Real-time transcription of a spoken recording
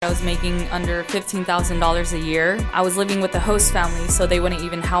was making under $15,000 a year. I was living with the host family, so they wouldn't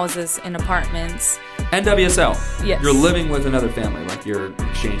even house us in apartments. NWSL? Yes. You're living with another family, like you're an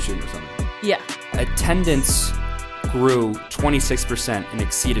exchange student or something? Yeah. Attendance grew 26% and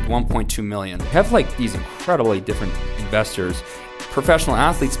exceeded 1.2 million. You have like these incredibly different investors. Professional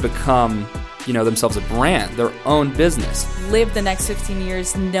athletes become, themselves a brand, their own business. Live the next 15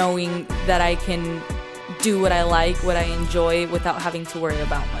 years knowing that I can do what I like, what I enjoy, without having to worry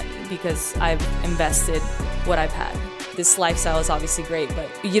about money, because I've invested what I've had. This lifestyle is obviously great, but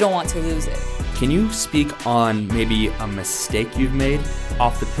you don't want to lose it. Can you speak on maybe a mistake you've made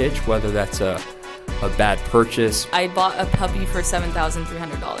off the pitch, whether that's a bad purchase? I bought a puppy for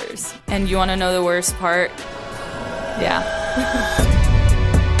 $7,300. And you want to know the worst part? Yeah.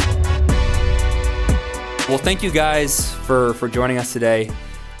 Well, thank you guys for joining us today.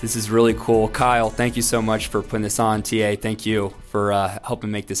 This is really cool. Kyle, thank you so much for putting this on. TA, thank you for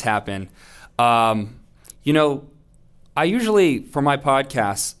helping make this happen. I usually, for my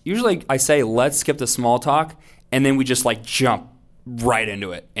podcast, I say, let's skip the small talk, and then we just jump right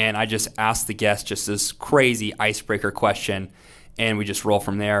into it. And I just ask the guest just this crazy icebreaker question, and we just roll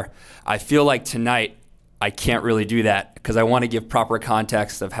from there. I feel like tonight I can't really do that because I want to give proper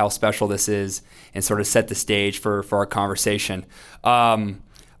context of how special this is and sort of set the stage for our conversation.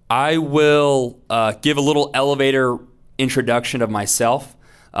 I will give a little elevator introduction of myself,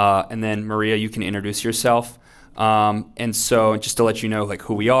 and then Maria, you can introduce yourself. And so just to let you know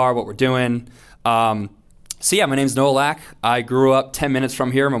who we are, what we're doing. My name's Noah Lack. I grew up 10 minutes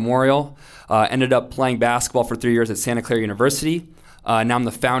from here, Memorial. Ended up playing basketball for 3 years at Santa Clara University. Now I'm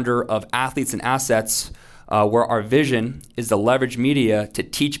the founder of Athletes and Assets, where our vision is to leverage media to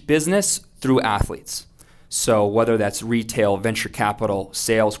teach business through athletes. So whether that's retail, venture capital,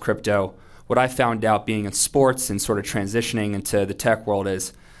 sales, crypto, what I found out being in sports and sort of transitioning into the tech world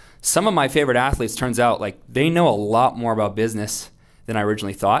is some of my favorite athletes, turns out they know a lot more about business than I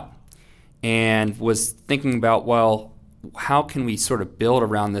originally thought, and was thinking about, well, how can we sort of build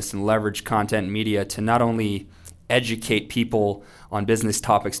around this and leverage content and media to not only educate people on business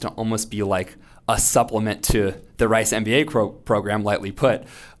topics to almost be like a supplement to the Rice MBA program, lightly put,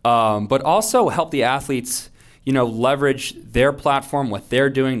 but also help the athletes, leverage their platform, what they're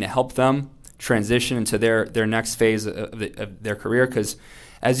doing to help them transition into their next phase of their career. Because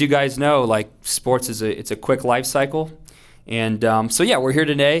as you guys know, sports it's a quick life cycle. And we're here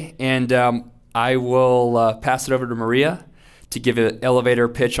today, and I will pass it over to Maria to give an elevator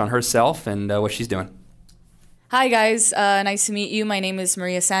pitch on herself and what she's doing. Hi, guys. Nice to meet you. My name is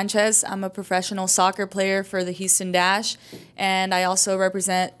Maria Sanchez. I'm a professional soccer player for the Houston Dash, and I also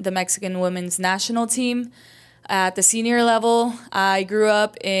represent the Mexican women's national team at the senior level. I grew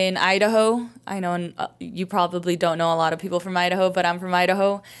up in Idaho. I know you probably don't know a lot of people from Idaho, but I'm from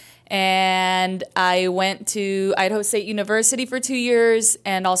Idaho. And I went to Idaho State University for 2 years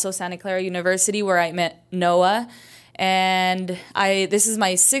and also Santa Clara University, where I met Noah. And this is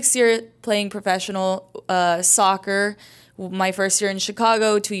my 6th year playing professional soccer. My first year in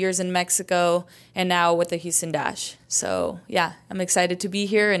Chicago, 2 years in Mexico, and now with the Houston Dash. So, yeah, I'm excited to be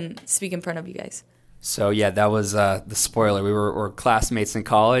here and speak in front of you guys. So, yeah, that was the spoiler. We're classmates in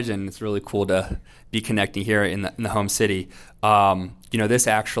college, and it's really cool to be connecting here in the home city. This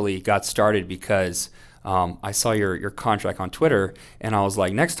actually got started because I saw your contract on Twitter, and I was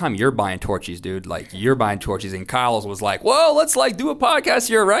like, next time you're buying torchies, dude, you're buying torchies. And Kyle's was like, whoa, let's do a podcast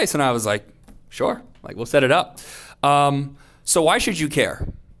here at Rice. And I was like, sure, we'll set it up. So why should you care?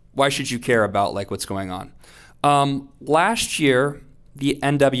 Why should you care about what's going on? Last year, the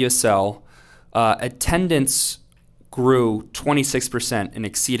NWSL attendance grew 26% and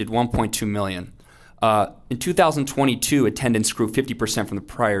exceeded 1.2 million. In 2022, attendance grew 50% from the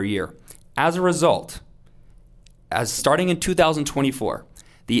prior year. As a result, starting in 2024,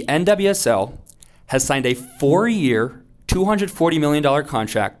 the NWSL has signed a 4-year, $240 million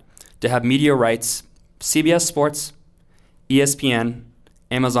contract to have media rights, CBS Sports, ESPN,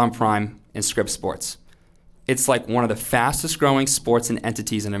 Amazon Prime, and Scripps Sports. It's one of the fastest growing sports and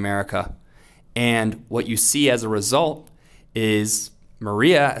entities in America. And what you see as a result is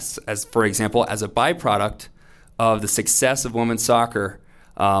Maria, as for example, as a byproduct of the success of women's soccer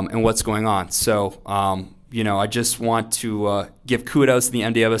and what's going on. So, I just want to give kudos to the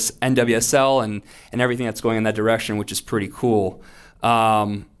NWSL and everything that's going in that direction, which is pretty cool.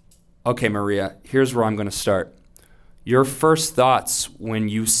 Okay, Maria, here's where I'm going to start. Your first thoughts when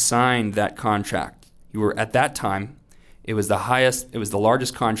you signed that contract. You were, at that time, it was the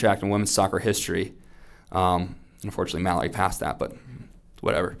largest contract in women's soccer history. Unfortunately, Mallory passed that, but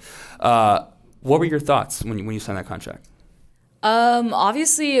whatever. What were your thoughts when you signed that contract?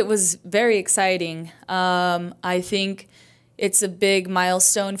 Obviously, it was very exciting. I think it's a big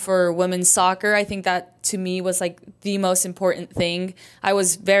milestone for women's soccer. I think that to me was like the most important thing. I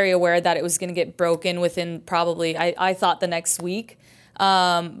was very aware that it was going to get broken within probably, I thought the next week.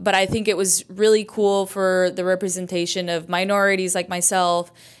 But I think it was really cool for the representation of minorities like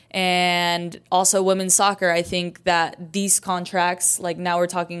myself and also women's soccer. I think that these contracts, like now we're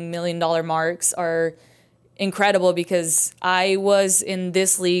talking $1 million marks, are incredible because I was in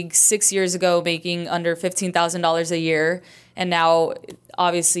this league 6 years ago making under $15,000 a year. And now,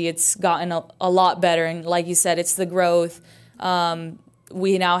 obviously, it's gotten a lot better. And like you said, it's the growth.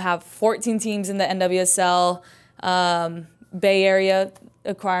 We now have 14 teams in the NWSL, Bay Area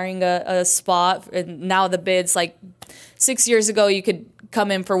acquiring a spot. And now the bids, like 6 years ago, you could come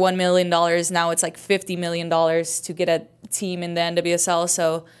in for $1 million. Now it's like $50 million to get a team in the NWSL.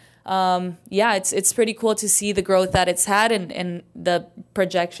 So, yeah, it's pretty cool to see the growth that it's had and the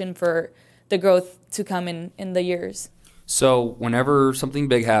projection for the growth to come in the years. So whenever something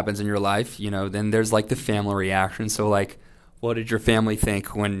big happens in your life, then there's like the family reaction. So like, what did your family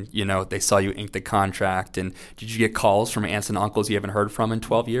think when, they saw you ink the contract? And did you get calls from aunts and uncles you haven't heard from in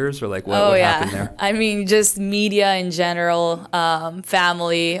 12 years? Or like what happened there? I mean, just media in general,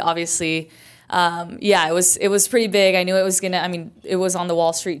 family, obviously. It was pretty big. I knew it was it was on the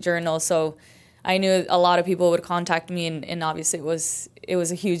Wall Street Journal. So I knew a lot of people would contact me and obviously it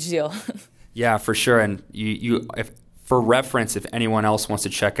was a huge deal. Yeah, for sure. And for reference, if anyone else wants to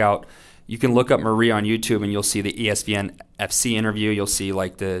check out, you can look up Maria on YouTube and you'll see the ESPN FC interview. You'll see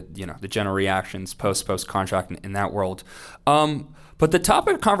like the general reactions post contract in that world. But the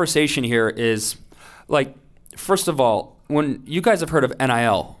topic of conversation here is like, first of all, when you guys have heard of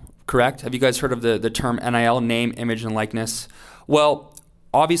NIL, correct? Have you guys heard of the term NIL, name, image, and likeness? Well,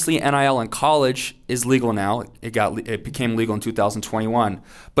 obviously NIL in college is legal now. It became legal in 2021.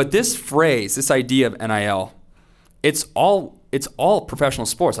 But this phrase, this idea of NIL, it's all professional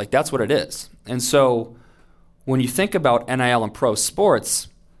sports. Like that's what it is. And so when you think about NIL and pro sports,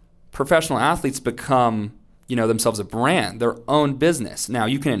 professional athletes become, themselves a brand, their own business. Now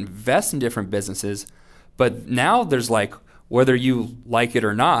you can invest in different businesses, but now there's like, whether you like it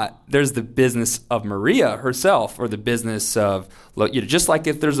or not, there's the business of Maria herself, or the business of, just like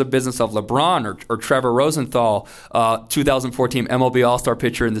if there's a business of LeBron or Trevor Rosenthal, 2014 MLB All-Star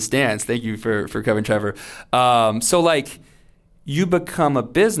pitcher in the stands. Thank you for covering Trevor. So like you become a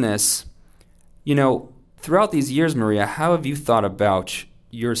business, throughout these years, Maria, how have you thought about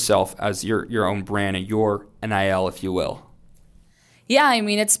yourself as your own brand and your NIL, if you will? Yeah, I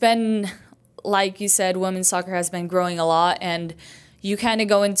mean, it's been, like you said, women's soccer has been growing a lot, and you kind of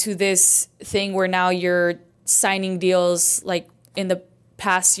go into this thing where now you're signing deals like in the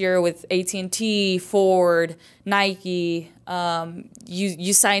past year with AT&T, Ford, Nike.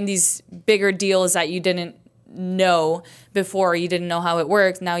 You sign these bigger deals that you didn't know before. You didn't know how it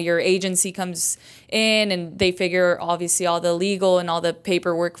worked. Now your agency comes in and they figure obviously all the legal and all the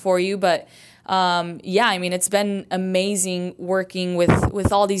paperwork for you, but I mean, it's been amazing working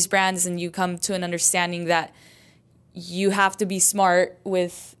with all these brands, and you come to an understanding that you have to be smart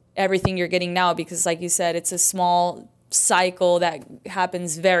with everything you're getting now because, like you said, it's a small cycle that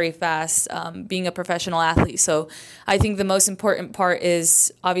happens very fast, being a professional athlete. So I think the most important part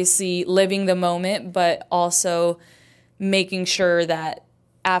is obviously living the moment, but also making sure that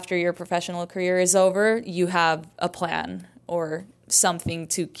after your professional career is over, you have a plan or something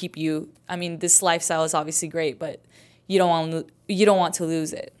to keep you. I mean, this lifestyle is obviously great, but you don't want to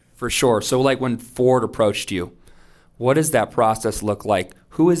lose it. For sure. So like when Ford approached you, what does that process look like?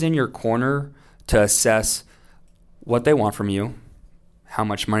 Who is in your corner to assess what they want from you, how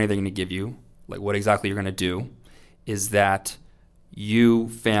much money they're going to give you, like what exactly you're going to do? Is that you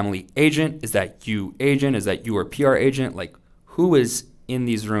family agent? Is that you agent? Is that you or PR agent? Like who is in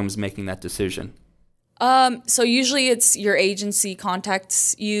these rooms making that decision? So usually it's your agency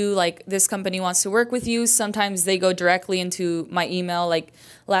contacts you, like this company wants to work with you. Sometimes they go directly into my email. Like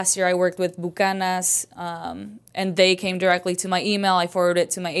last year I worked with Bucanas, and they came directly to my email. I forwarded it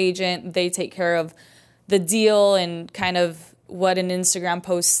to my agent. They take care of the deal and kind of what an Instagram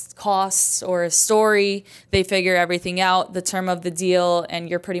post costs or a story. They figure everything out, the term of the deal, and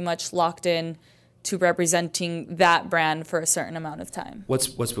you're pretty much locked in to representing that brand for a certain amount of time. What's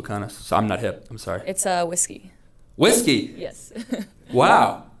Bucanas? So I'm not hip. I'm sorry. It's a whiskey. Whiskey? Yes.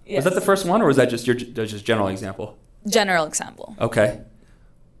 Wow. Yes. Was that the first one, or was that just your just general example? General example. Okay.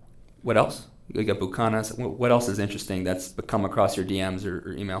 What else? You got Bucanas. What else is interesting that's come across your DMs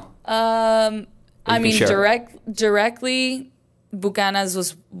or email? I mean, directly, Bucanas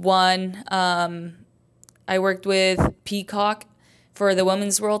was one. I worked with Peacock. for the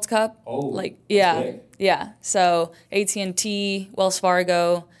Women's World Cup. Yeah. So AT&T, Wells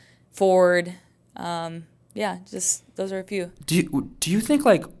Fargo, Ford, just those are a few. Do you think,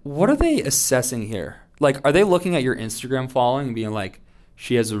 like, what are they assessing here? Like, are they looking at your Instagram following and being like,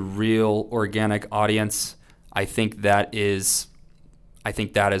 she has a real organic audience? I think that is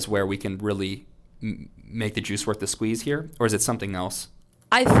where we can really make the juice worth the squeeze here, or is it something else?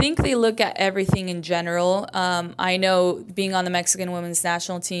 I think they look at everything in general. I know being on the Mexican women's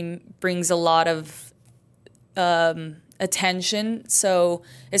national team brings a lot of attention. So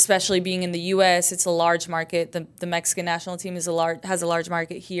especially being in the U.S., it's a large market. The Mexican national team has a large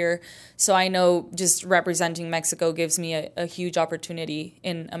market here. So I know just representing Mexico gives me a huge opportunity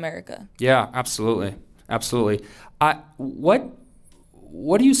in America. Yeah, absolutely.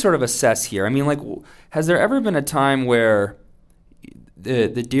 What do you sort of assess here? I mean, like, has there ever been a time where the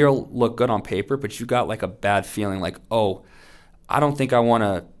deal looked good on paper, but you got like a bad feeling, like, oh, I don't think I want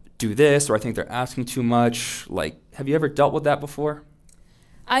to do this, or I think they're asking too much? Like, have you ever dealt with that before?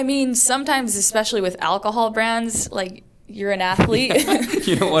 I mean, sometimes, especially with alcohol brands, like, you're an athlete.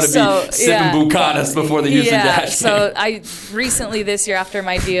 You don't want to be sipping Bucanas before the Houston Dash. So I recently this year after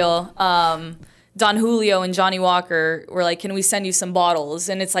my deal, Don Julio and Johnny Walker were like, can we send you some bottles?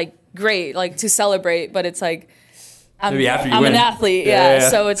 And it's like, great, like, to celebrate, but it's like, I'm an athlete, yeah.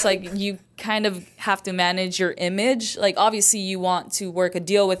 So it's like you kind of have to manage your image. Like, obviously you want to work a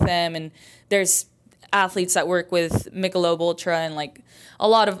deal with them, and there's athletes that work with Michelob Ultra and like a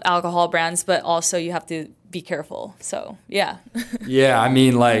lot of alcohol brands, but also you have to be careful. So yeah. Yeah, I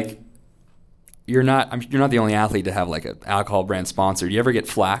mean, like, you're not the only athlete to have like an alcohol brand sponsor. Do you ever get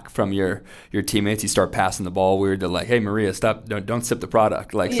flack from your teammates? You start passing the ball weird. They're like, "Hey, Maria, stop! Don't sip the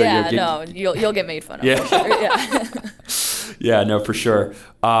product." Like, so you'll get made fun of. Yeah, for sure. Yeah. Yeah, no, for sure.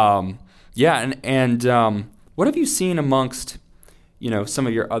 What have you seen amongst, some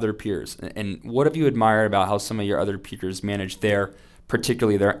of your other peers, and what have you admired about how some of your other peers manage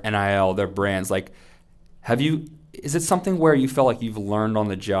particularly their NIL, their brands? Like, is it something where you felt like you've learned on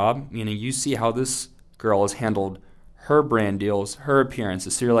the job? Meaning you see how this girl has handled her brand deals, her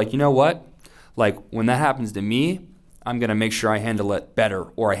appearances. So you're like, you know what? Like, when that happens to me, I'm going to make sure I handle it better,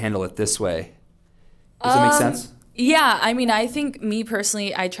 or I handle it this way. Does that make sense? Yeah. I mean, I think me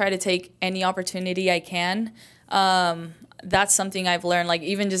personally, I try to take any opportunity I can. That's something I've learned. Like,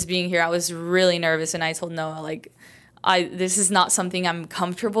 even just being here, I was really nervous, and I told Noah, like, this is not something I'm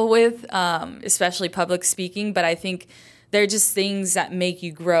comfortable with, especially public speaking, but I think they're just things that make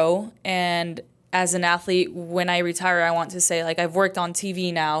you grow. And as an athlete, when I retire, I want to say, like, I've worked on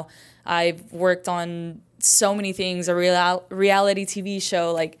TV now. I've worked on so many things, a reality TV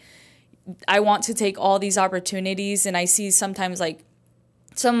show. Like, I want to take all these opportunities, and I see sometimes, like,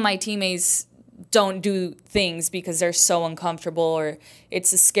 some of my teammates don't do things because they're so uncomfortable, or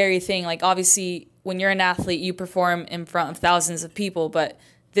it's a scary thing. Like, obviously, when you're an athlete, you perform in front of thousands of people, but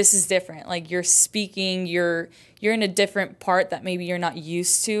this is different. Like, you're speaking, you're in a different part that maybe you're not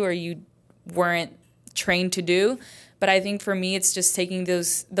used to or you weren't trained to do. But I think for me, it's just taking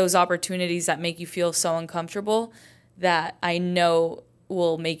those opportunities that make you feel so uncomfortable that I know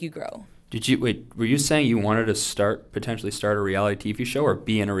will make you grow. Were you saying you wanted to potentially start a reality TV show or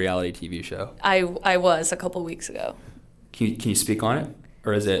be in a reality TV show? I was a couple weeks ago. Can you speak on it?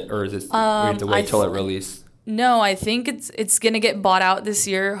 Or is it we have to wait till it releases? No, I think it's going to get bought out this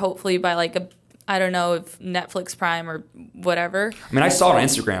year, hopefully by like I don't know if Netflix Prime or whatever. I mean, I saw it on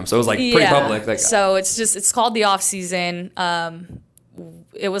Instagram, so it was like pretty public. Like, so it's called The Off Season.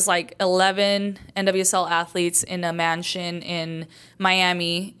 It was like 11 NWSL athletes in a mansion in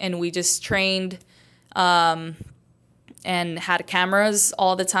Miami, and we just trained and had cameras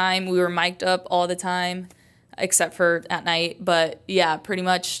all the time. We were mic'd up all the time, except for at night. But yeah, pretty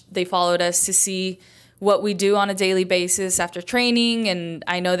much they followed us to see what we do on a daily basis after training. And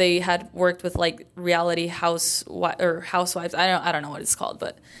I know they had worked with like reality housewives. I don't know what it's called,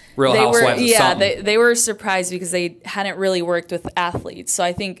 but Real Housewives. They were surprised because they hadn't really worked with athletes. So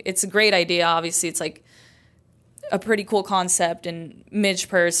I think it's a great idea. Obviously, it's like a pretty cool concept. And Midge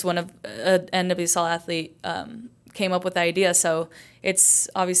Purse, one of an NWSL athlete, came up with the idea. So it's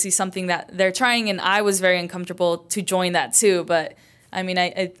obviously something that they're trying, and I was very uncomfortable to join that too. But I mean,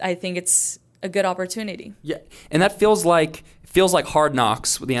 I think it's a good opportunity. Yeah, and that feels like Hard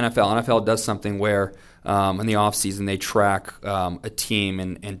Knocks with the NFL. NFL does something where in the off season they track a team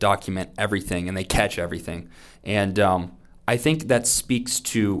and document everything, and they catch everything. And I think that speaks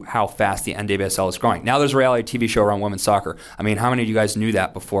to how fast the NWSL is growing. Now there's a reality TV show around women's soccer. I mean, how many of you guys knew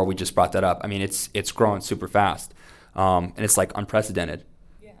that before we just brought that up? I mean, it's growing super fast, and it's like unprecedented.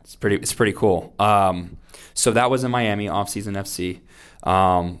 Yeah. It's pretty cool. So that was in Miami, off-season FC.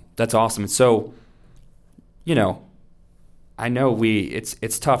 That's awesome. And so, I know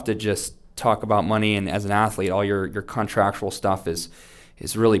it's tough to just talk about money, and as an athlete, all your contractual stuff is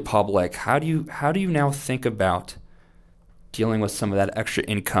really public. How do you now think about dealing with some of that extra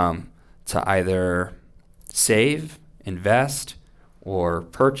income to either save, invest, or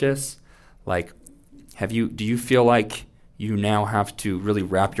purchase? Like, do you feel like you now have to really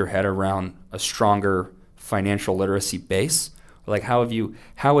wrap your head around a stronger financial literacy base? Like, how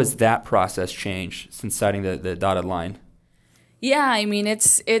has that process changed since signing the dotted line? Yeah, I mean,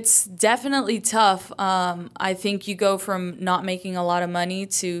 it's definitely tough. I think you go from not making a lot of money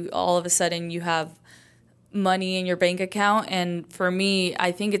to all of a sudden you have money in your bank account. And for me,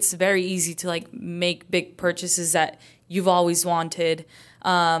 I think it's very easy to like make big purchases that you've always wanted.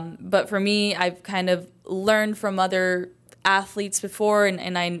 But for me, I've kind of learned from other athletes before,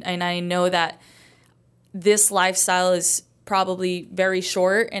 and I know that this lifestyle is probably very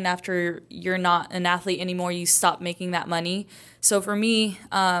short, and after you're not an athlete anymore, you stop making that money. So for me,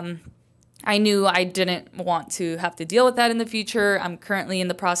 I knew I didn't want to have to deal with that in the future. I'm currently in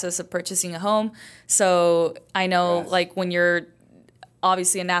the process of purchasing a home. So I know, like, when you're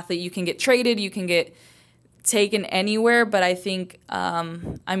obviously an athlete, you can get traded, you can get taken anywhere. But I think,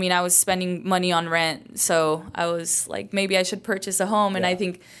 I was spending money on rent. So I was like, maybe I should purchase a home. And I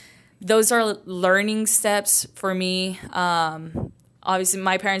think those are learning steps for me. Obviously,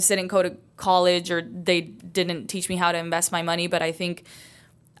 my parents didn't go to college, or they didn't teach me how to invest my money. But I think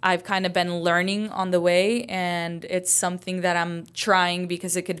I've kind of been learning on the way, and it's something that I'm trying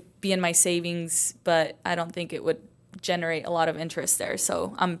because it could be in my savings, but I don't think it would generate a lot of interest there.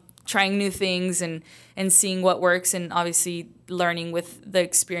 So I'm trying new things and seeing what works, and obviously learning with the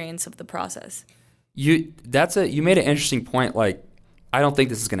experience of the process. You made an interesting point. Like, I don't think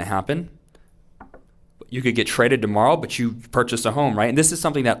this is going to happen. You could get traded tomorrow, but you purchased a home, right? And this is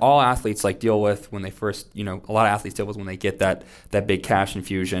something that all athletes deal with when they first, a lot of athletes deal with when they get that big cash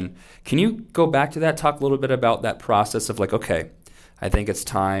infusion. Can you go back to that, talk a little bit about that process of like, okay, I think it's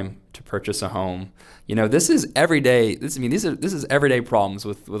time to purchase a home. This is everyday. This is everyday problems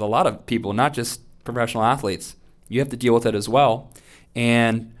with a lot of people, not just professional athletes. You have to deal with it as well.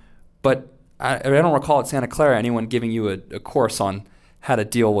 But I don't recall at Santa Clara anyone giving you a course on how to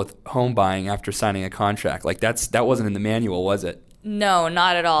deal with home buying after signing a contract. Like, that wasn't in the manual, was it? No,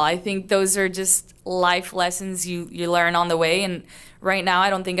 not at all. I think those are just life lessons you learn on the way. And right now,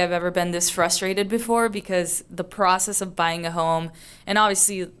 I don't think I've ever been this frustrated before, because the process of buying a home, and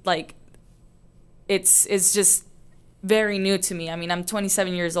obviously, like, it's just very new to me. I mean, I'm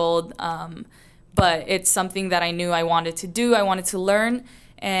 27 years old, but it's something that I knew I wanted to do. I wanted to learn.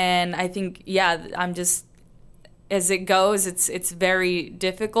 And I think, I'm just, as it goes, it's very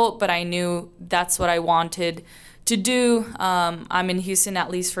difficult, but I knew that's what I wanted to do. I'm in Houston at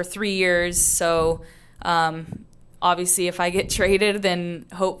least for 3 years, so obviously if I get traded, then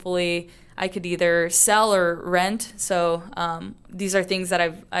hopefully I could either sell or rent. So these are things that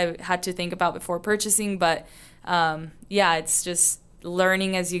I've had to think about before purchasing, but it's just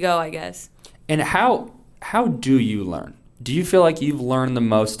learning as you go, I guess. And how do you learn? Do you feel like you've learned the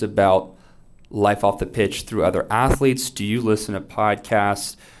most about life off the pitch through other athletes? Do you listen to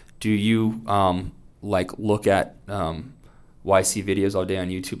podcasts? Do you look at YC videos all day on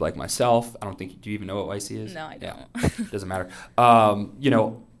YouTube like myself? Do you even know what YC is? No, I don't. Yeah, doesn't matter.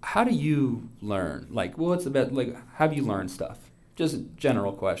 How do you learn? Like, what's the best, how do you learn stuff? Just a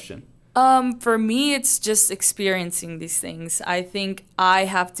general question. For me, it's just experiencing these things. I think I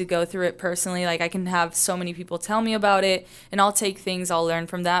have to go through it personally. Like, I can have so many people tell me about it, and I'll take things, I'll learn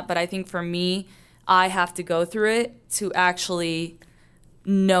from that. But I think for me, I have to go through it to actually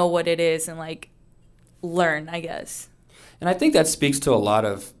know what it is and, learn, I guess. And I think that speaks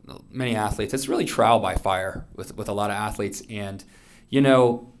to many athletes. It's really trial by fire with a lot of athletes. And,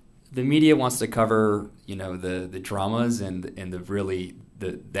 the media wants to cover, the dramas and the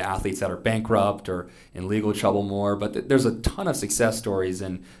athletes that are bankrupt or in legal trouble more, but there's a ton of success stories,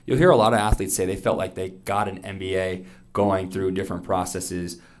 and you'll hear a lot of athletes say they felt like they got an MBA going through different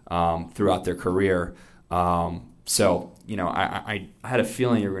processes throughout their career. So I had a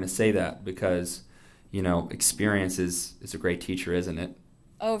feeling you were going to say that because, experience is a great teacher, isn't it?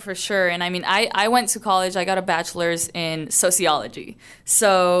 Oh, for sure. And I mean, I went to college. I got a bachelor's in sociology.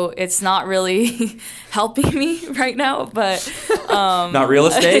 So it's not really helping me right now, but... not real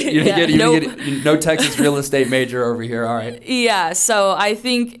estate? You didn't get no Texas real estate major over here. All right. Yeah. So I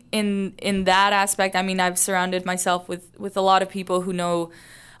think in that aspect, I mean, I've surrounded myself with a lot of people who know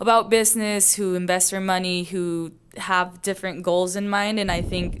about business, who invest their money, who have different goals in mind. And I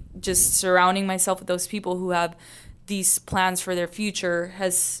think just surrounding myself with those people who have these plans for their future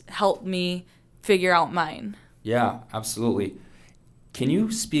has helped me figure out mine. Yeah, absolutely. Can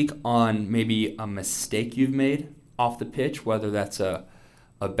you speak on maybe a mistake you've made off the pitch, whether that's a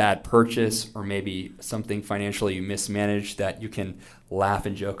bad purchase or maybe something financially you mismanaged that you can laugh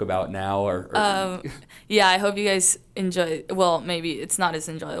and joke about now? Yeah, I hope you guys enjoy. Well, maybe it's not as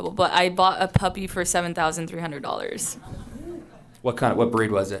enjoyable, but I bought a puppy for $7,300. What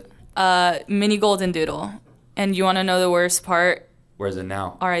breed was it? Mini golden doodle. And you want to know the worst part? Where is it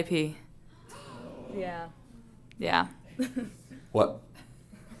now? R.I.P. Yeah. What?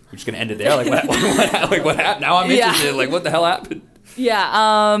 We're just gonna end it there? Like what happened? Now I'm interested. Yeah. Like what the hell happened?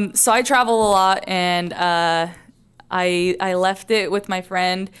 Yeah. So I travel a lot, and I left it with my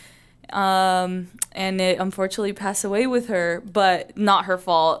friend, and it unfortunately passed away with her, but not her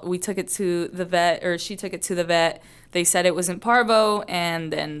fault. We took it to the vet, or she took it to the vet. They said it wasn't parvo,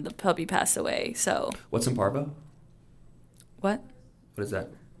 and then the puppy passed away. So. What's in parvo? What? What is that?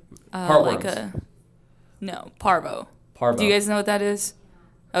 Heartworms. No, parvo. Parvo. Do you guys know what that is?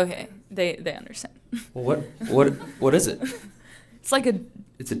 Okay, they understand. Well, what is it? It's like a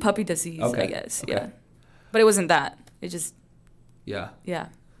puppy disease, okay. I guess. Okay. Yeah, but it wasn't that. It just. Yeah.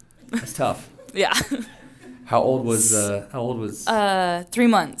 That's tough. Yeah. How old was? 3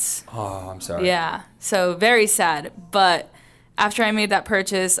 months. Oh, I'm sorry. Yeah, so very sad. But after I made that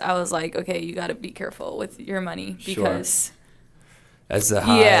purchase, I was like, okay, you got to be careful with your money because. Sure. That's a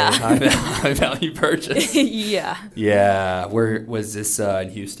high value purchase. Yeah. Yeah. Where was this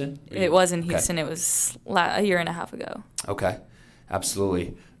in Houston? It was in Houston. Okay. It was a year and a half ago. Okay,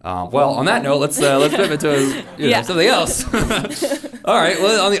 absolutely. Well, on that note, let's pivot to something else. All right.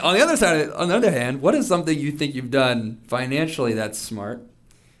 Well, on the other hand, what is something you think you've done financially that's smart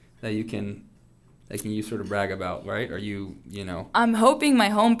that you sort of brag about, right? Or you know? I'm hoping my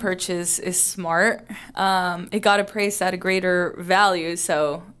home purchase is smart. It got appraised at a greater value,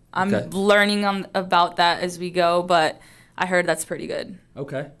 so I'm learning about that as we go. But I heard that's pretty good.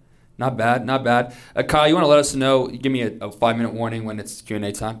 Okay. Not bad. Kyle, you want to let us know? Give me a 5-minute warning when it's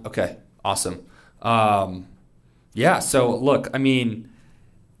Q&A time. Okay, awesome. Yeah. So look, I mean,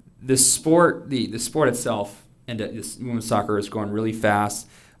 the sport itself and this women's soccer is going really fast.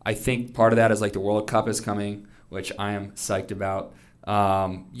 I think part of that is like the World Cup is coming, which I am psyched about.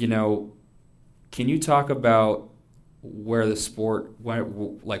 Can you talk about where the sport, where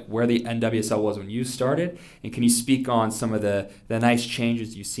the NWSL was when you started, and can you speak on some of the nice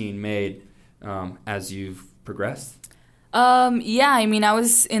changes you've seen made as you've progressed? Yeah, I mean, I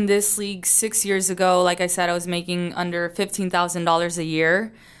was in this league 6 years ago. Like I said, I was making under $15,000 a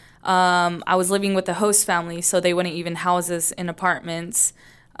year. I was living with the host family, so they wouldn't even house us in apartments.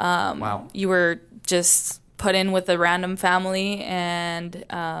 Wow. You were just put in with a random family, and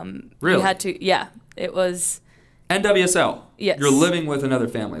really? You had to. Yeah, it was. NWSL. Yes. You're living with another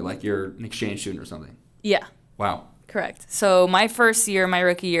family, like you're an exchange student or something. Yeah. Wow. Correct. So my first year, my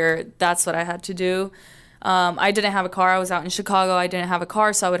rookie year, that's what I had to do. I didn't have a car. I was out in Chicago. I didn't have a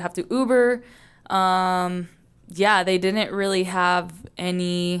car, so I would have to Uber. They didn't really have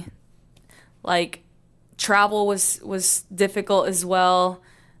any, travel was difficult as well.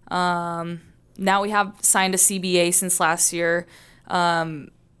 Now we have signed a CBA since last year.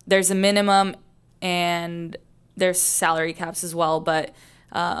 There's a minimum and there's salary caps as well, but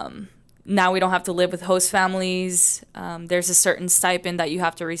now we don't have to live with host families. There's a certain stipend that you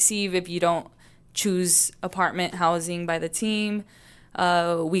have to receive if you don't choose apartment housing by the team.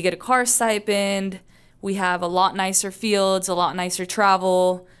 We get a car stipend. We have a lot nicer fields, a lot nicer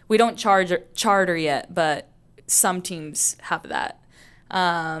travel. We don't charter yet, but some teams have that.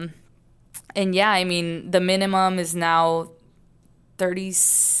 The minimum is now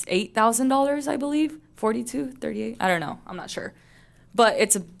 $38,000, I believe. 42, 38. I don't know. I'm not sure. But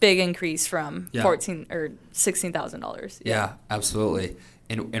it's a big increase from $14,000 or $16,000. Yeah, absolutely.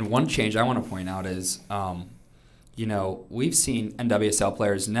 And one change I want to point out is, we've seen NWSL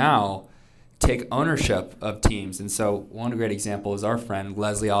players now take ownership of teams. And so one great example is our friend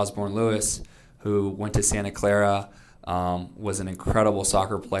Leslie Osborne-Lewis, who went to Santa Clara, was an incredible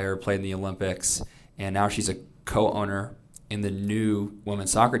soccer player, played in the Olympics, and now she's a co-owner in the new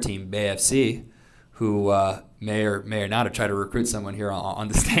women's soccer team, Bay FC, who may or not have tried to recruit someone here on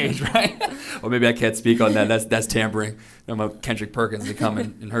the stage, right? Or maybe I can't speak on that. That's tampering. I'm a Kendrick Perkins to come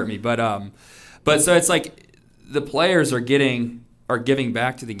and hurt me. But so it's like the players are giving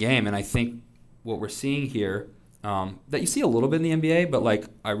back to the game, and I think what we're seeing here that you see a little bit in the NBA, but like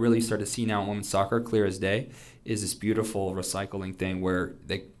I really start to see now in women's soccer, clear as day, is this beautiful recycling thing where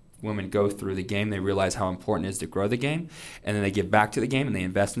women go through the game, they realize how important it is to grow the game, and then they give back to the game and they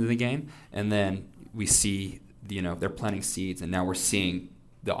invest into the game, and then we see, they're planting seeds, and now we're seeing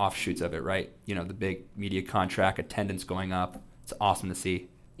the offshoots of it, right? The big media contract, attendance going up. It's awesome to see.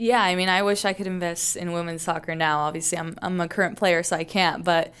 Yeah, I mean, I wish I could invest in women's soccer now. Obviously, I'm a current player, so I can't.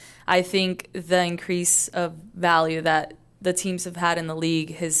 But I think the increase of value that the teams have had in the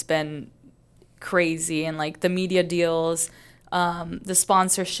league has been crazy. And, like, the media deals, the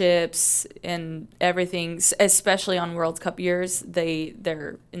sponsorships, and everything, especially on World Cup years,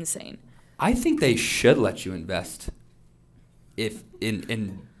 they're insane. I think they should let you invest if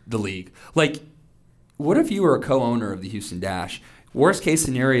in the league. Like, what if you were a co-owner of the Houston Dash? Worst case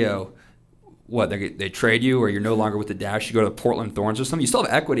scenario, what, they trade you or you're no longer with the Dash, you go to the Portland Thorns or something, you still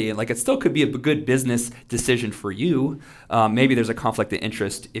have equity, and like it still could be a good business decision for you. Maybe there's a conflict of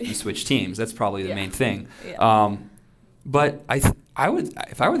interest if you switch teams. That's probably the main thing. Yeah. But I would,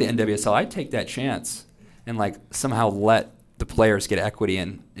 if I were the NWSL, I'd take that chance and like somehow let the players get equity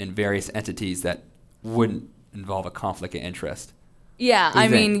in various entities that wouldn't involve a conflict of interest. Yeah, I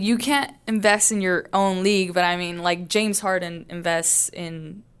mean, you can't invest in your own league, but I mean, like James Harden invests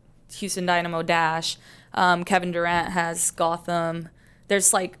in Houston Dynamo Dash. Kevin Durant has Gotham.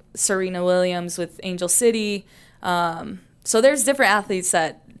 There's like Serena Williams with Angel City. So there's different athletes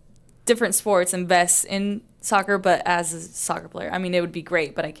that different sports invest in soccer, but as a soccer player, I mean, it would be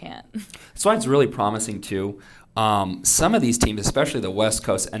great, but I can't. So it's really promising too. Some of these teams, especially the West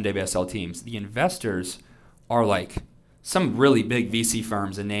Coast NWSL teams, the investors are like some really big VC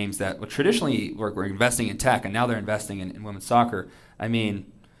firms and names that traditionally were investing in tech, and now they're investing in women's soccer. I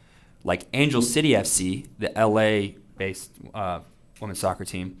mean, like Angel City FC, the LA-based women's soccer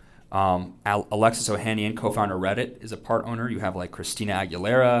team. Alexis Ohanian, co-founder of Reddit, is a part owner. You have like Christina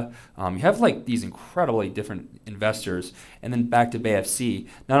Aguilera. You have like these incredibly different investors. And then back to Bay FC,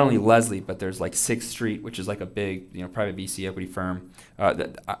 not only Leslie, but there's like 6th Street, which is like a big private VC equity firm.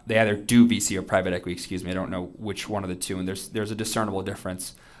 They either do VC or private equity, excuse me. I don't know which one of the two, and there's a discernible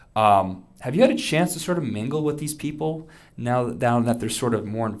difference. Have you had a chance to sort of mingle with these people now that they're sort of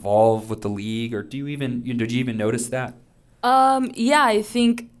more involved with the league, or did you even notice that? Yeah, I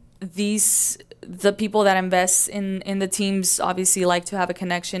think the people that invest in the teams obviously like to have a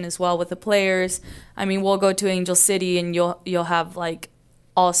connection as well with the players. I mean, we'll go to Angel City and you'll have like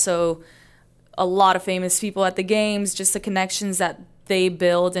also a lot of famous people at the games, just the connections that they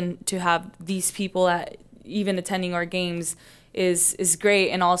build, and to have these people at even attending our games is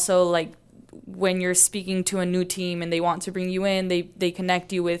great. And also like when you're speaking to a new team and they want to bring you in, they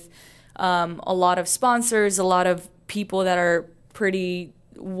connect you with a lot of sponsors, a lot of people that are pretty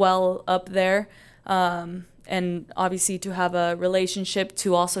well up there, and obviously to have a relationship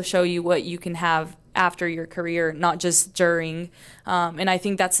to also show you what you can have after your career, not just during. And I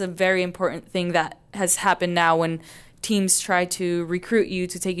think that's a very important thing that has happened now when teams try to recruit you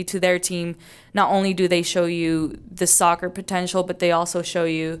to take you to their team. Not only do they show you the soccer potential, but they also show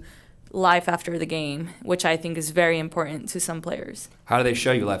you life after the game, which I think is very important to some players. How do they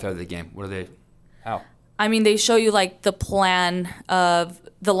show you life after the game? How? I mean, they show you like the plan of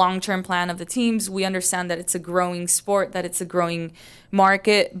the long-term plan of the teams. We understand that it's a growing sport, that it's a growing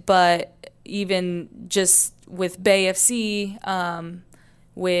market, but even just with Bay FC,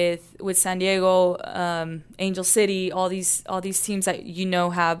 with San Diego, Angel City, all these teams that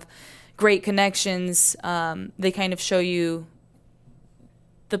have great connections, they kind of show you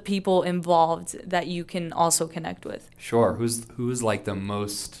the people involved that you can also connect with. Sure. Who's like the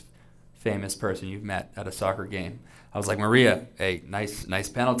most famous person you've met at a soccer game? I was like, Maria, hey, nice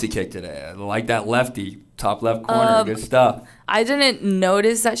penalty kick today. I like that lefty, top left corner, good stuff. I didn't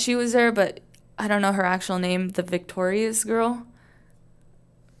notice that she was there, but I don't know her actual name, the Victorious girl.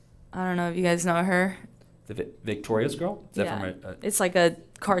 I don't know if you guys know her. The Victorious girl? Is yeah. That from it's like a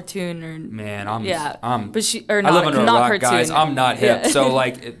cartoon or man. but she or not, I live under not a rock, cartoon. guys. I'm not hip, yeah. so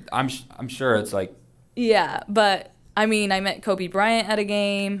like I'm sure it's like. Yeah, but I mean, I met Kobe Bryant at a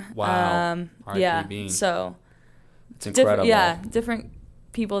game. Wow. Yeah. Bean. So. It's incredible. Different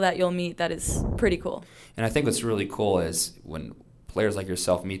people that you'll meet. That is pretty cool. And I think what's really cool is when players like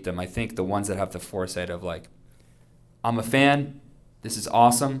yourself meet them, I think the ones that have the foresight of like, I'm a fan, this is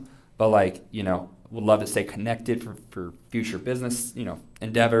awesome, but like, would love to stay connected for future business,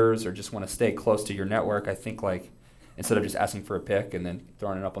 endeavors, or just want to stay close to your network. I think like instead of just asking for a pick and then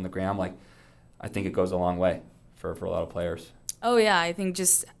throwing it up on the gram, like I think it goes a long way for a lot of players. Oh yeah, I think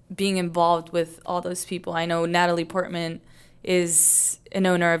just being involved with all those people. I know Natalie Portman is an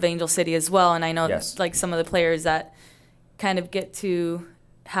owner of Angel City as well, and I know Yes. like some of the players that kind of get to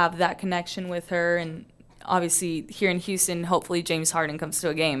have that connection with her. And obviously here in Houston, hopefully James Harden comes to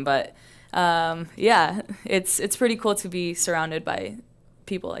a game. But yeah, it's pretty cool to be surrounded by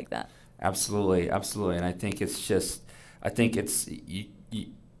people like that. Absolutely. And I think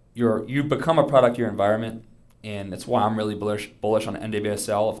you become a product of your environment, and that's why I'm really bullish on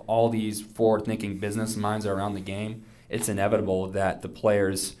NWSL. If all these forward-thinking business minds are around the game, it's inevitable that the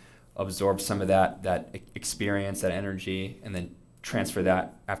players absorb some of that experience, that energy, and then transfer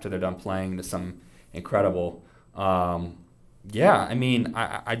that after they're done playing to some incredible. Yeah, I mean,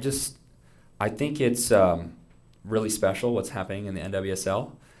 I think it's really special what's happening in the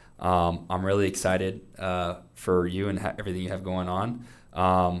NWSL. I'm really excited for you and everything you have going on.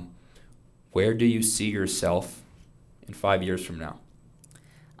 Where do you see yourself in 5 years from now?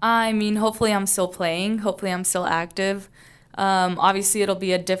 I mean, hopefully I'm still playing. Hopefully I'm still active. Obviously, it'll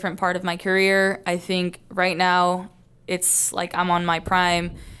be a different part of my career. I think right now it's like I'm on my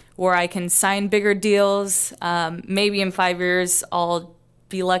prime where I can sign bigger deals. Maybe in 5 years I'll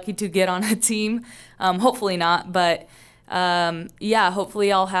be lucky to get on a team. Hopefully not, but yeah,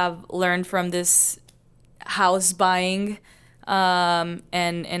 hopefully I'll have learned from this house buying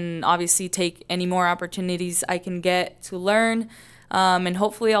and obviously take any more opportunities I can get to learn. And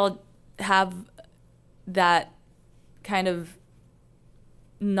hopefully I'll have that kind of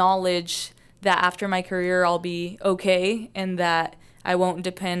knowledge that after my career I'll be okay and that I won't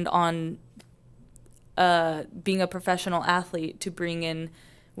depend on being a professional athlete to bring in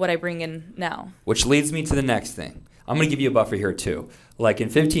what I bring in now. Which leads me to the next thing. I'm going to give you a buffer here too. Like in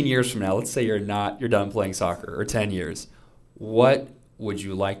 15 years from now, let's say you're done playing soccer, or 10 years. What would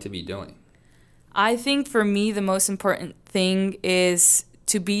you like to be doing? I think for me the most important thing is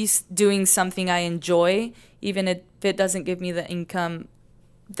to be doing something I enjoy, even if it doesn't give me the income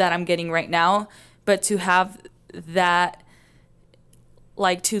that I'm getting right now, but to have that,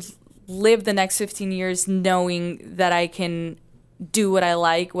 like to live the next 15 years knowing that I can do what I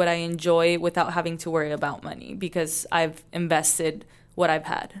like, what I enjoy without having to worry about money because I've invested what I've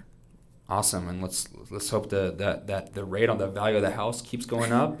had. Awesome, and let's hope that the rate on the value of the house keeps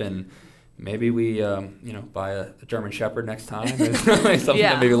going up, and maybe we buy a German Shepherd next time, something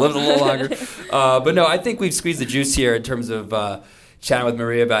that maybe lives a little longer. But no, I think we've squeezed the juice here in terms of chatting with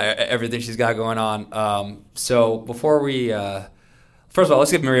Maria about everything she's got going on. So before we, first of all,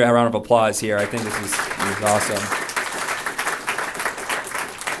 let's give Maria a round of applause here. I think this is awesome.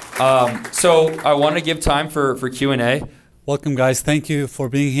 So I want to give time for Q&A. Welcome, guys. Thank you for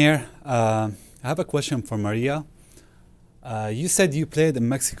being here. I have a question for Maria. You said you played in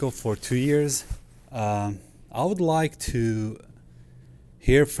Mexico for 2 years. I would like to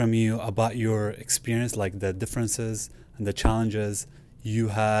hear from you about your experience, like the differences and the challenges you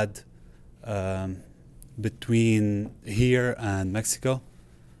had between here and Mexico,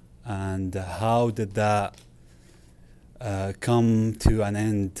 and how did that come to an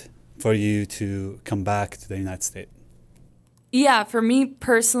end for you to come back to the United States? Yeah, for me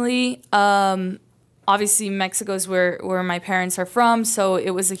personally, obviously Mexico is where my parents are from, so it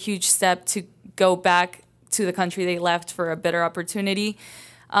was a huge step to go back to the country they left for a better opportunity.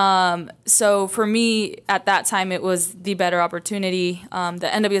 So for me, at that time, it was the better opportunity. The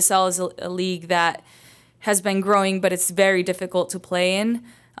NWSL is a league that has been growing, but it's very difficult to play in.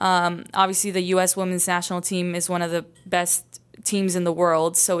 Obviously, the U.S. women's national team is one of the best teams in the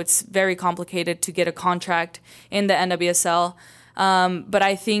world, so it's very complicated to get a contract in the NWSL. But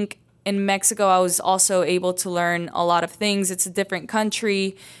I think in Mexico, I was also able to learn a lot of things. It's a different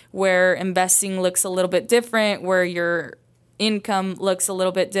country where investing looks a little bit different, where your income looks a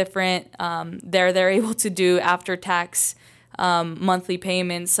little bit different. They're able to do after-tax monthly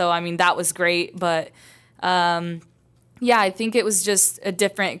payments. So, I mean, that was great. But, yeah, I think it was just a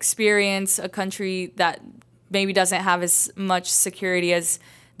different experience, a country that maybe doesn't have as much security as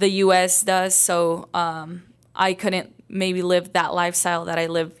the U.S. does. So I couldn't maybe live that lifestyle that I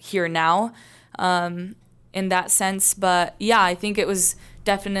live here now in that sense. But, yeah, I think it was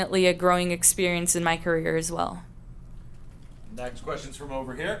definitely a growing experience in my career as well. Next question's from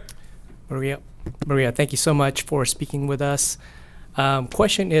over here. Maria, thank you so much for speaking with us.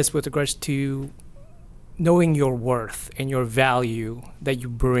 Question is with regards to knowing your worth and your value that you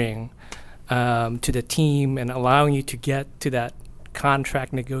bring to the team and allowing you to get to that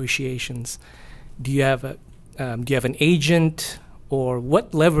contract negotiations. Do you have an agent, or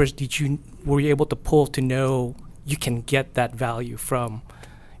what levers were you able to pull to know you can get that value from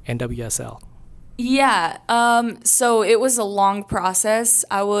NWSL? Yeah, so it was a long process.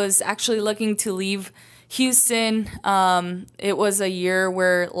 I was actually looking to leave Houston, it was a year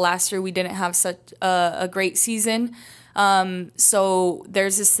where last year we didn't have such a great season. So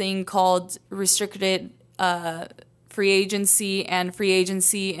there's this thing called restricted free agency and free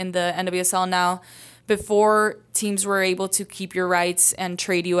agency in the NWSL now. Before, teams were able to keep your rights and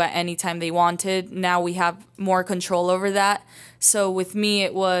trade you at any time they wanted. Now we have more control over that. So with me,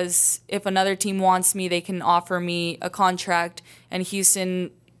 it was if another team wants me, they can offer me a contract, and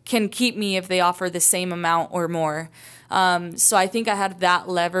Houston can keep me if they offer the same amount or more. So I think I had that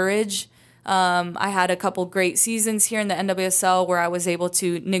leverage. I had a couple great seasons here in the NWSL where I was able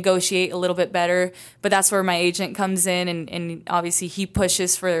to negotiate a little bit better, but that's where my agent comes in, and obviously he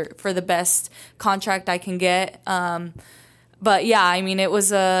pushes for the best contract I can get. But yeah, I mean, it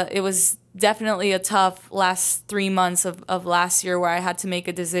was definitely a tough last 3 months of last year where I had to make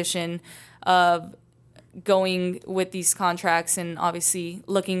a decision of going with these contracts and obviously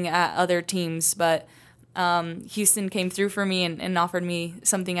looking at other teams, but Houston came through for me and offered me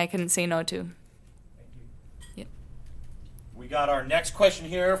something I couldn't say no to. Yeah. We got our next question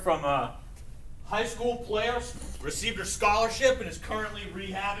here from a high school player, received her scholarship and is currently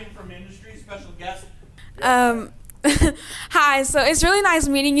rehabbing from industry. Special guest. Hi, so it's really nice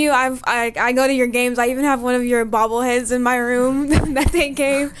meeting you. I go to your games. I even have one of your bobbleheads in my room that they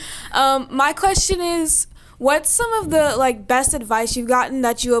gave. My question is, what's some of the best advice you've gotten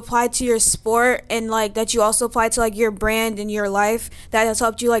that you applied to your sport and that you also applied to your brand and your life that has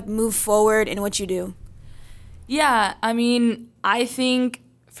helped you move forward in what you do? Yeah, I mean, I think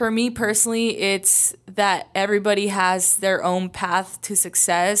for me personally, it's that everybody has their own path to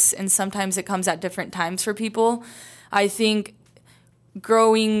success, and sometimes it comes at different times for people. I think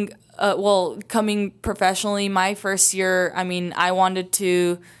coming professionally, my first year, I mean, I wanted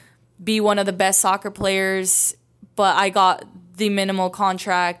to be one of the best soccer players, but I got the minimal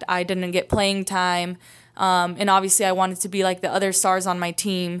contract. I didn't get playing time. And obviously I wanted to be like the other stars on my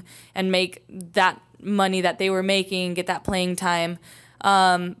team and make that money that they were making, get that playing time.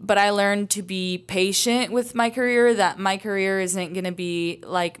 But I learned to be patient with my career, that my career isn't going to be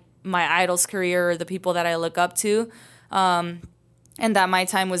like my idol's career or the people that I look up to, and that my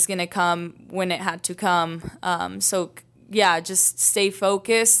time was going to come when it had to come. So yeah, just stay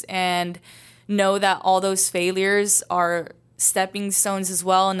focused and know that all those failures are stepping stones as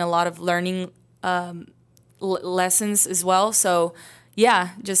well, and a lot of learning lessons as well. So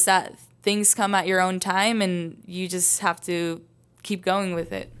yeah, just that things come at your own time and you just have to keep going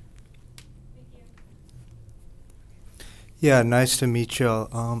with it. Yeah, nice to meet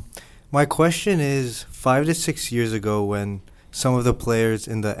y'all. My question is, 5 to 6 years ago when some of the players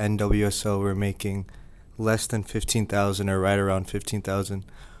in the NWSL were making less than 15,000 or right around 15,000,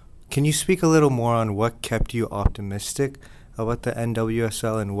 can you speak a little more on what kept you optimistic about the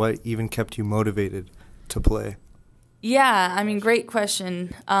NWSL and what even kept you motivated to play? Yeah, I mean, great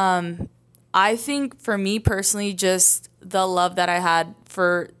question. I think for me personally, just the love that I had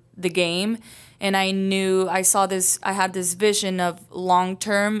for the game, and I had this vision of long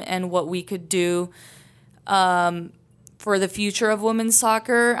term and what we could do for the future of women's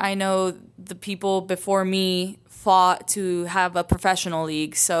soccer. I know the people before me fought to have a professional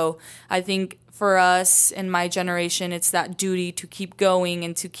league, so I think for us in my generation, it's that duty to keep going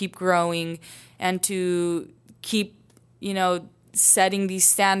and to keep growing and to keep, setting these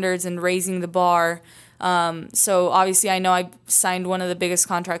standards and raising the bar. So obviously I know I've signed one of the biggest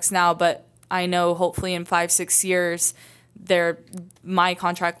contracts now, but I know hopefully in 5-6 years my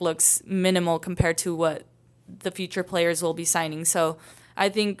contract looks minimal compared to what the future players will be signing. So I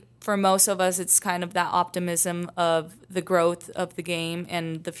think for most of us, it's kind of that optimism of the growth of the game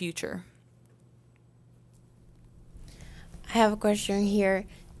and the future. I have a question here.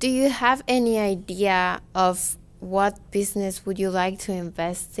 Do you have any idea of what business would you like to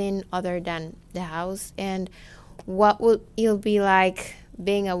invest in other than the house? And what would it be like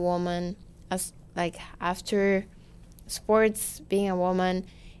being a woman, after sports, being a woman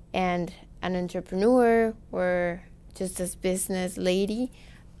and an entrepreneur or just as business lady?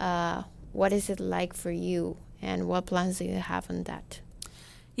 What is it like for you and what plans do you have on that?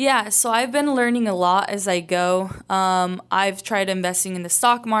 Yeah, so I've been learning a lot as I go. I've tried investing in the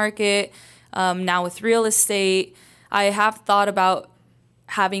stock market, now with real estate. I have thought about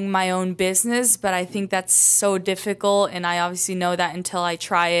having my own business, but I think that's so difficult, and I obviously know that until I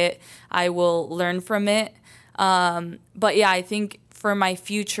try it, I will learn from it. But yeah, I think for my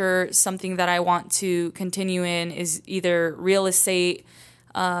future, something that I want to continue in is either real estate,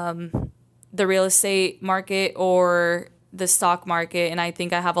 the real estate market, or the stock market. And I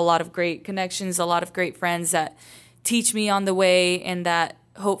think I have a lot of great connections, a lot of great friends that teach me on the way, and that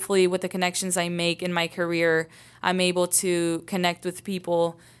hopefully with the connections I make in my career, I'm able to connect with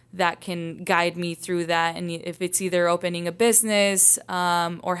people that can guide me through that. And if it's either opening a business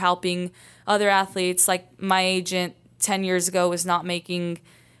or helping other athletes, like my agent 10 years ago was not making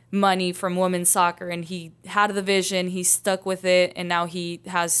money from women's soccer, and he had the vision, he stuck with it, and now he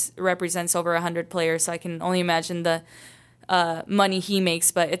represents over 100 players. So I can only imagine the money he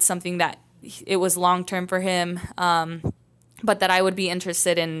makes, but it's something that it was long term for him, but that I would be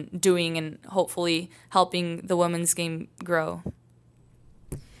interested in doing and hopefully helping the women's game grow.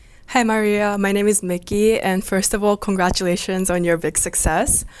 Hi, Maria. My name is Mickey, and first of all, congratulations on your big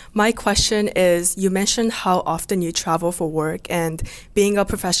success. My question is, you mentioned how often you travel for work, and being a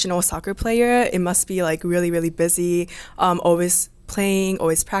professional soccer player, it must be like really, really busy, always playing,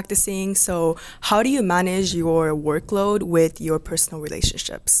 always practicing. So how do you manage your workload with your personal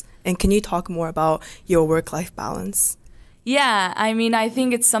relationships? And can you talk more about your work-life balance? Yeah, I mean, I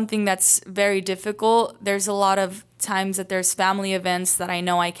think it's something that's very difficult. There's a lot of times that there's family events that I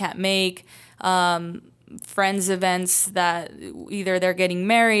know I can't make, friends events that either they're getting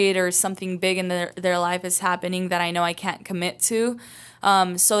married or something big in their life is happening that I know I can't commit to.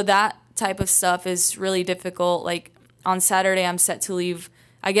 So that type of stuff is really difficult. Like on Saturday, I'm set to leave.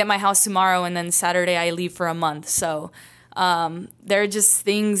 I get my house tomorrow, and then Saturday I leave for a month. So there are just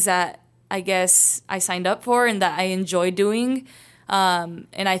things that I guess I signed up for and that I enjoy doing. And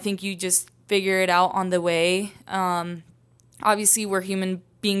I think you just figure it out on the way. Obviously, we're human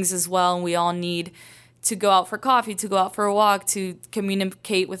beings as well, and we all need to go out for coffee, to go out for a walk, to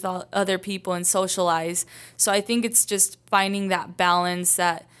communicate with other people and socialize. So I think it's just finding that balance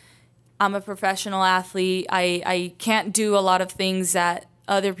that I'm a professional athlete. I can't do a lot of things that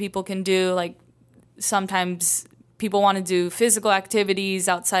other people can do. Like sometimes people want to do physical activities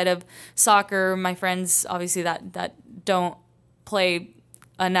outside of soccer. My friends, obviously, that don't play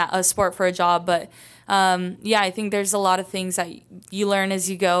a sport for a job. But yeah, I think there's a lot of things that you learn as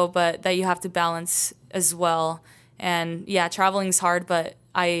you go, but that you have to balance as well. And yeah, traveling's hard, but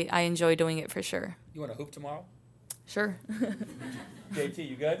I enjoy doing it for sure. You want to hoop tomorrow? Sure. JT,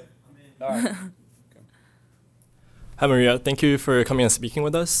 you good? All right. Hi, Maria. Thank you for coming and speaking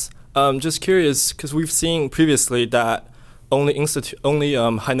with us. Just curious, because we've seen previously that only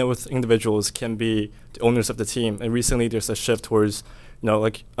high net worth individuals can be the owners of the team, and recently there's a shift towards,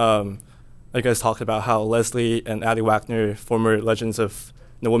 like you guys talked about how Leslie and Addie Wagner, former legends of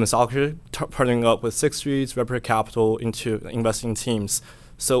women's soccer, partnering up with Sixth Street's Red Brick Capital into investing in teams.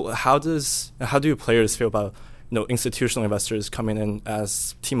 So how do players feel about institutional investors coming in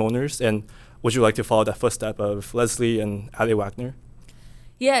as team owners, and would you like to follow that footstep of Leslie and Addie Wagner?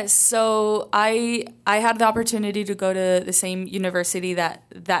 Yes, so I had the opportunity to go to the same university that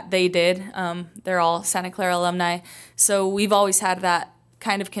they did. They're all Santa Clara alumni. So we've always had that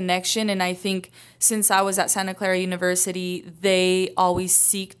kind of connection. And I think since I was at Santa Clara University, they always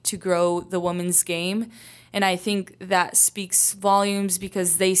seek to grow the women's game. And I think that speaks volumes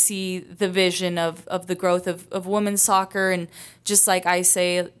because they see the vision of the growth of women's soccer. And just like I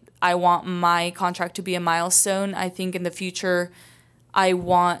say, I want my contract to be a milestone. I think in the future, I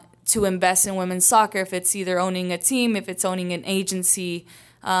want to invest in women's soccer, if it's either owning a team, if it's owning an agency,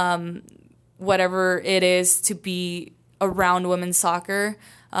 whatever it is to be around women's soccer.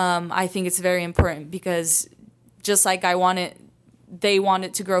 I think it's very important because just like they want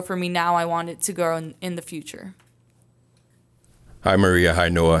it to grow for me now, I want it to grow in the future. Hi, Maria. Hi,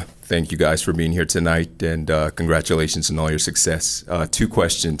 Noah. Thank you guys for being here tonight, and congratulations on all your success. 2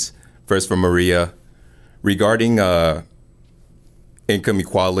 questions. First from Maria. Regarding income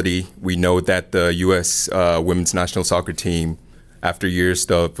equality, we know that the U.S. women's national soccer team, after years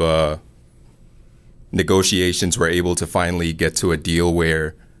of negotiations, were able to finally get to a deal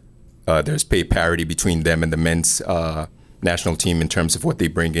where there's pay parity between them and the men's national team in terms of what they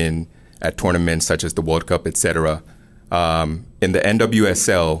bring in at tournaments such as the World Cup, etc. In the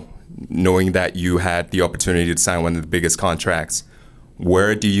NWSL, knowing that you had the opportunity to sign one of the biggest contracts,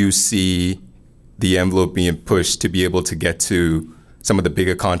 where do you see the envelope being pushed to be able to get to some of the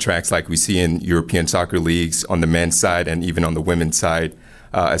bigger contracts like we see in European soccer leagues on the men's side and even on the women's side,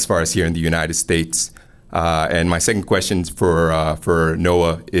 as far as here in the United States? And my second question for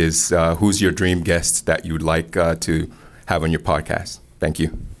Noah is, who's your dream guest that you would like to have on your podcast? Thank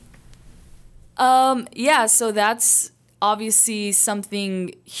you. Yeah, so that's obviously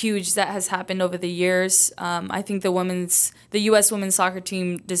something huge that has happened over the years. I think the U.S. women's soccer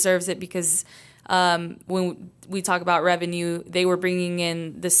team deserves it because when we talk about revenue, they were bringing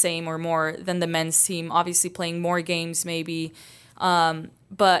in the same or more than the men's team, obviously playing more games maybe.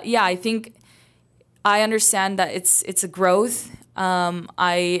 But yeah, I think I understand that it's a growth.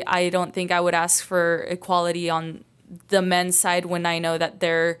 I don't think I would ask for equality on the men's side when I know that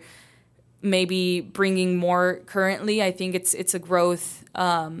they're maybe bringing more currently. I think it's a growth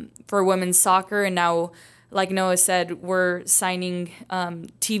for women's soccer, and now, like Noah said, we're signing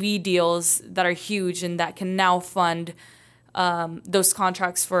TV deals that are huge and that can now fund those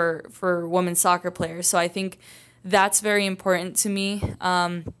contracts for women's soccer players. So I think that's very important to me.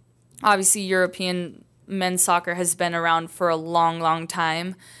 Obviously, European men's soccer has been around for a long, long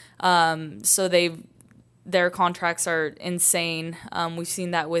time. So their contracts are insane. We've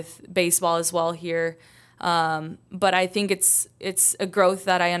seen that with baseball as well here. But I think it's a growth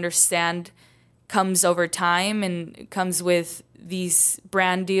that I understand comes over time and comes with these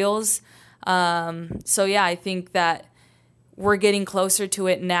brand deals. So yeah, I think that we're getting closer to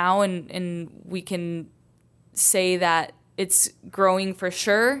it now, and we can say that it's growing for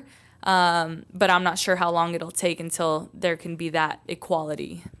sure. But I'm not sure how long it'll take until there can be that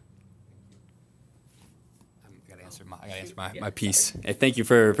equality. I gotta answer my piece. Hey, thank you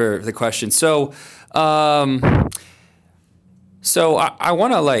for the question. So I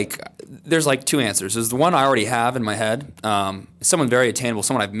want to there's two answers. There's the one I already have in my head. Someone very attainable,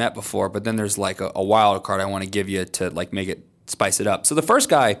 someone I've met before, but then there's a wild card I want to give you to make it spice it up. So the first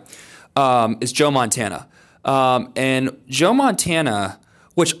guy is Joe Montana. And Joe Montana,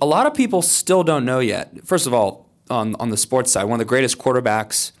 which a lot of people still don't know yet. First of all, on the sports side, one of the greatest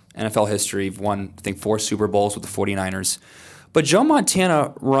quarterbacks in NFL history, won, I think, 4 Super Bowls with the 49ers. But Joe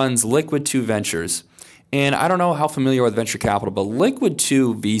Montana runs Liquid 2 Ventures. And I don't know how familiar you are with venture capital, but Liquid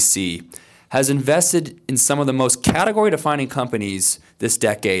 2 VC has invested in some of the most category-defining companies this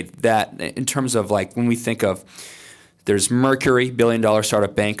decade that, in terms of when we think of, there's Mercury, billion-dollar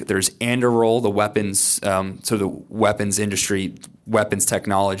startup bank. There's Anduril, the weapons, the weapons industry, weapons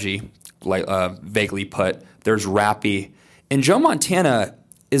technology, vaguely put. There's Rappi. And Joe Montana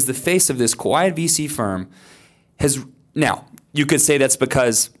is the face of this quiet VC firm. Now, you could say that's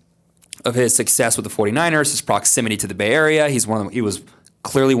because of his success with the 49ers, his proximity to the Bay Area. He was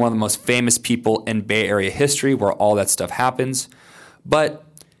clearly one of the most famous people in Bay Area history where all that stuff happens. But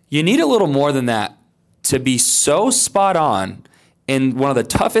you need a little more than that to be so spot on in one of the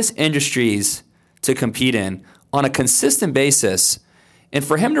toughest industries to compete in on a consistent basis, and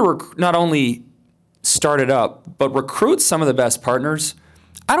for him to not only start it up, but recruit some of the best partners.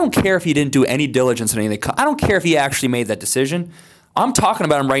 I don't care if he didn't do any diligence on anything. I don't care if he actually made that decision. I'm talking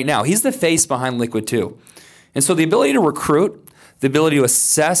about him right now. He's the face behind Liquid 2. And so the ability to recruit, the ability to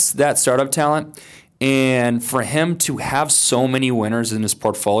assess that startup talent, and for him to have so many winners in his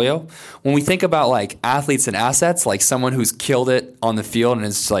portfolio, when we think about athletes and assets, someone who's killed it on the field and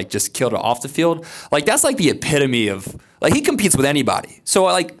is just killed it off the field, that's the epitome of he competes with anybody. So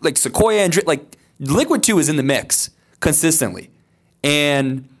like Sequoia and Liquid 2 is in the mix consistently,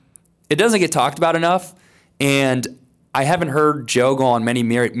 and it doesn't get talked about enough. And I haven't heard Joe go on many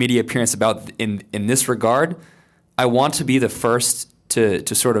media appearances about in this regard. I want to be the first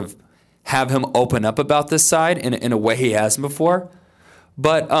to sort of have him open up about this side in a way he hasn't before.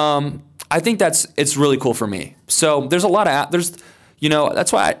 But I think it's really cool for me. So there's a lot of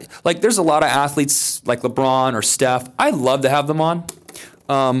that's why there's a lot of athletes like LeBron or Steph. I'd love to have them on.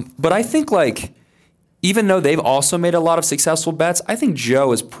 But I think even though they've also made a lot of successful bets, I think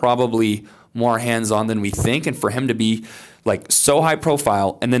Joe is probably more hands-on than we think. And for him to be so high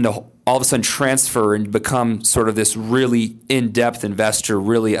profile and then to all of a sudden transfer and become sort of this really in-depth investor,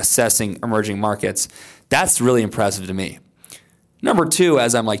 really assessing emerging markets, that's really impressive to me. Number 2,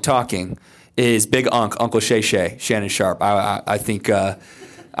 as I'm talking, is Big Uncle Shay, Shannon Sharp. I think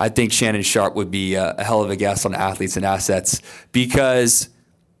Shannon Sharp would be a hell of a guest on Athletes and Assets, because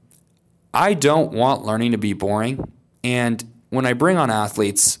I don't want learning to be boring. And when I bring on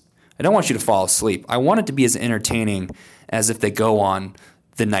athletes, I don't want you to fall asleep. I want it to be as entertaining as if they go on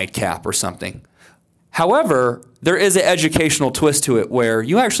the nightcap or something. However, there is an educational twist to it where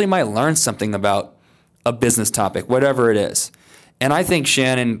you actually might learn something about a business topic, whatever it is. And I think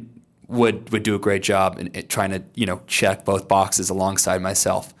Shannon would do a great job in trying to check both boxes alongside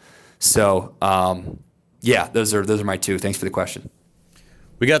myself. So those are my 2. Thanks for the question.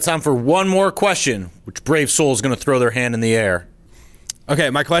 We got time for one more question. Which brave soul is going to throw their hand in the air? Okay,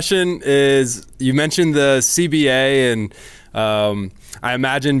 my question is, you mentioned the CBA, and I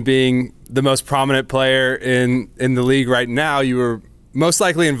imagine being the most prominent player in the league right now, you were most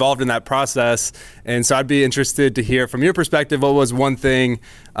likely involved in that process. And so I'd be interested to hear from your perspective, what was one thing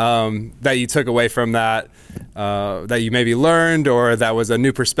that you took away from that you maybe learned, or that was a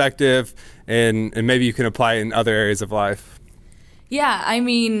new perspective, and maybe you can apply in other areas of life? Yeah, I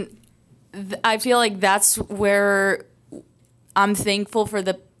mean, I feel like that's where I'm thankful for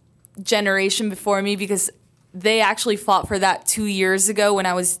the generation before me because they actually fought for that 2 years ago when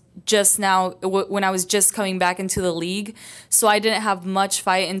I was just coming back into the league. So I didn't have much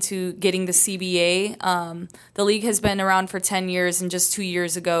fight into getting the CBA. The league has been around for 10 years, and just 2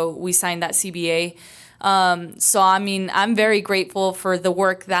 years ago we signed that CBA. So I mean, I'm very grateful for the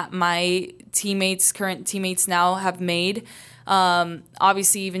work that my current teammates now have made.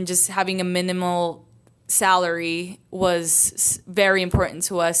 Obviously, even just having a minimal salary was very important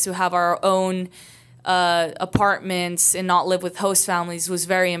to us. To have our own apartments and not live with host families was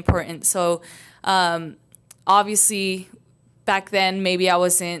very important. So obviously, back then maybe I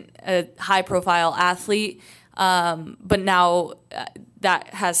wasn't a high-profile athlete, but now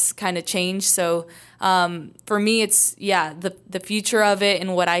that has kind of changed. So for me, it's the future of it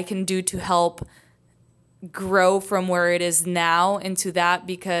and what I can do to help grow from where it is now into that,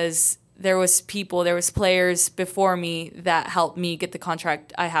 because there was players before me that helped me get the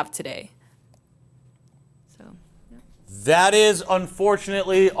contract I have today. So that is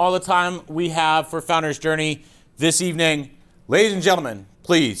unfortunately all the time we have for Founders Journey this evening. Ladies and gentlemen,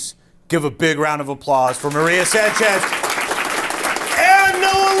 please give a big round of applause for Maria Sanchez and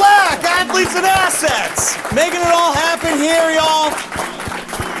Noah Lack, Athletes and Assets, making it all happen here, y'all.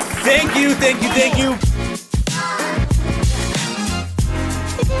 Thank you.